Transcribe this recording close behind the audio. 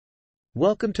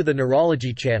Welcome to the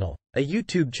Neurology channel, a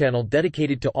YouTube channel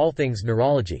dedicated to all things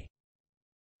neurology.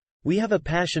 We have a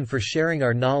passion for sharing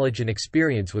our knowledge and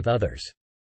experience with others.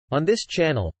 On this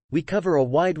channel, we cover a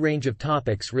wide range of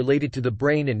topics related to the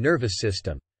brain and nervous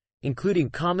system, including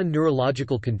common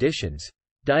neurological conditions,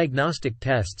 diagnostic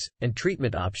tests, and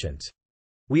treatment options.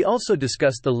 We also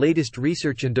discuss the latest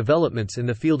research and developments in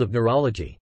the field of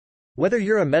neurology. Whether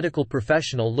you're a medical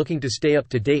professional looking to stay up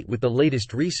to date with the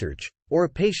latest research, or a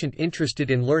patient interested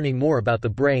in learning more about the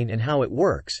brain and how it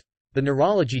works, the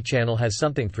Neurology channel has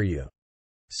something for you.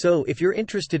 So, if you're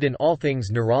interested in all things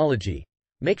neurology,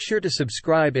 make sure to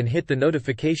subscribe and hit the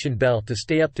notification bell to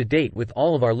stay up to date with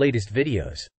all of our latest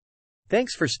videos.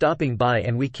 Thanks for stopping by,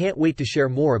 and we can't wait to share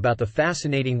more about the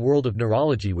fascinating world of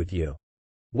neurology with you.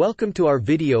 Welcome to our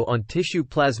video on Tissue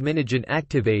Plasminogen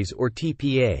Activator or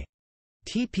tPA.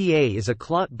 tPA is a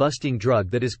clot-busting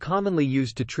drug that is commonly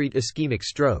used to treat ischemic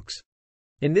strokes.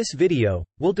 In this video,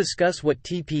 we'll discuss what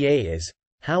tPA is,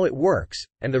 how it works,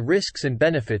 and the risks and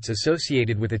benefits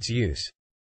associated with its use.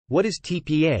 What is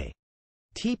tPA?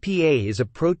 tPA is a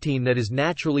protein that is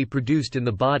naturally produced in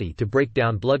the body to break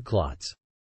down blood clots.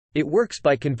 It works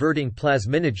by converting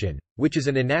plasminogen, which is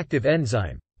an inactive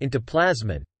enzyme, into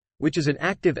plasmin, which is an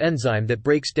active enzyme that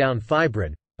breaks down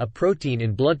fibrin, a protein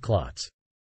in blood clots.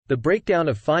 The breakdown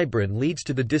of fibrin leads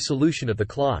to the dissolution of the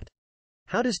clot.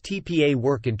 How does tPA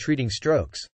work in treating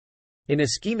strokes? In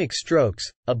ischemic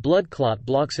strokes, a blood clot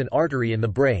blocks an artery in the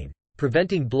brain,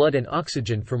 preventing blood and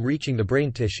oxygen from reaching the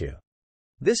brain tissue.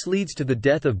 This leads to the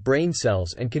death of brain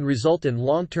cells and can result in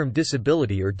long-term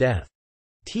disability or death.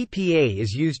 tPA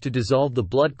is used to dissolve the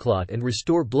blood clot and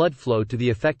restore blood flow to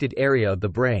the affected area of the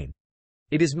brain.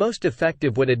 It is most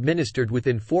effective when administered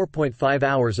within 4.5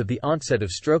 hours of the onset of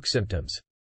stroke symptoms.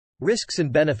 Risks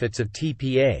and benefits of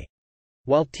tPA.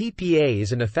 While tPA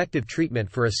is an effective treatment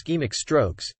for ischemic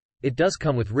strokes, it does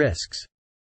come with risks.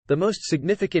 The most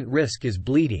significant risk is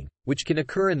bleeding, which can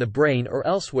occur in the brain or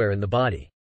elsewhere in the body.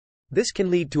 This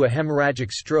can lead to a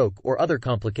hemorrhagic stroke or other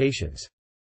complications.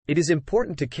 It is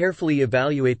important to carefully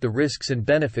evaluate the risks and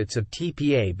benefits of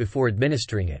tPA before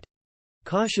administering it.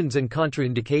 Cautions and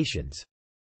contraindications.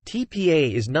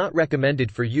 tPA is not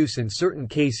recommended for use in certain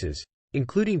cases,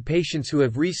 including patients who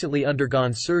have recently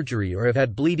undergone surgery or have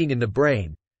had bleeding in the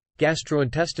brain,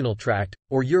 gastrointestinal tract,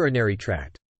 or urinary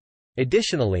tract.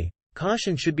 Additionally,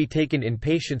 caution should be taken in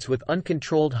patients with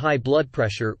uncontrolled high blood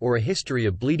pressure or a history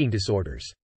of bleeding disorders.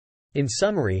 In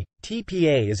summary,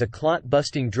 tPA is a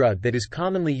clot-busting drug that is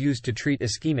commonly used to treat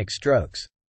ischemic strokes.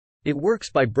 It works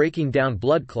by breaking down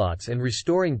blood clots and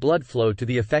restoring blood flow to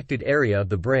the affected area of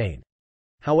the brain.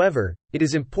 However, it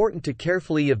is important to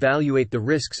carefully evaluate the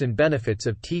risks and benefits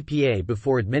of tPA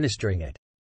before administering it.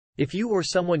 If you or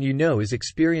someone you know is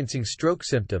experiencing stroke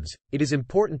symptoms, it is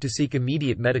important to seek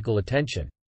immediate medical attention.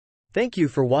 Thank you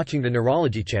for watching the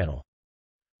Neurology channel.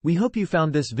 We hope you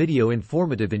found this video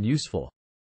informative and useful.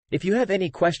 If you have any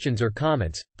questions or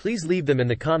comments, please leave them in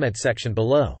the comments section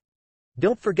below.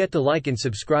 Don't forget to like and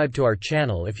subscribe to our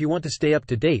channel if you want to stay up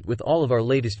to date with all of our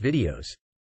latest videos.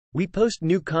 We post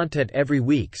new content every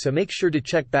week, so make sure to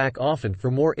check back often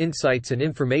for more insights and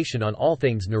information on all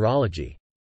things neurology.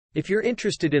 If you're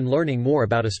interested in learning more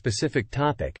about a specific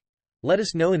topic, let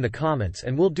us know in the comments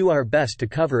and we'll do our best to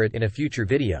cover it in a future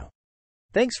video.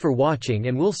 Thanks for watching,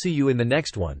 and we'll see you in the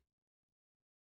next one.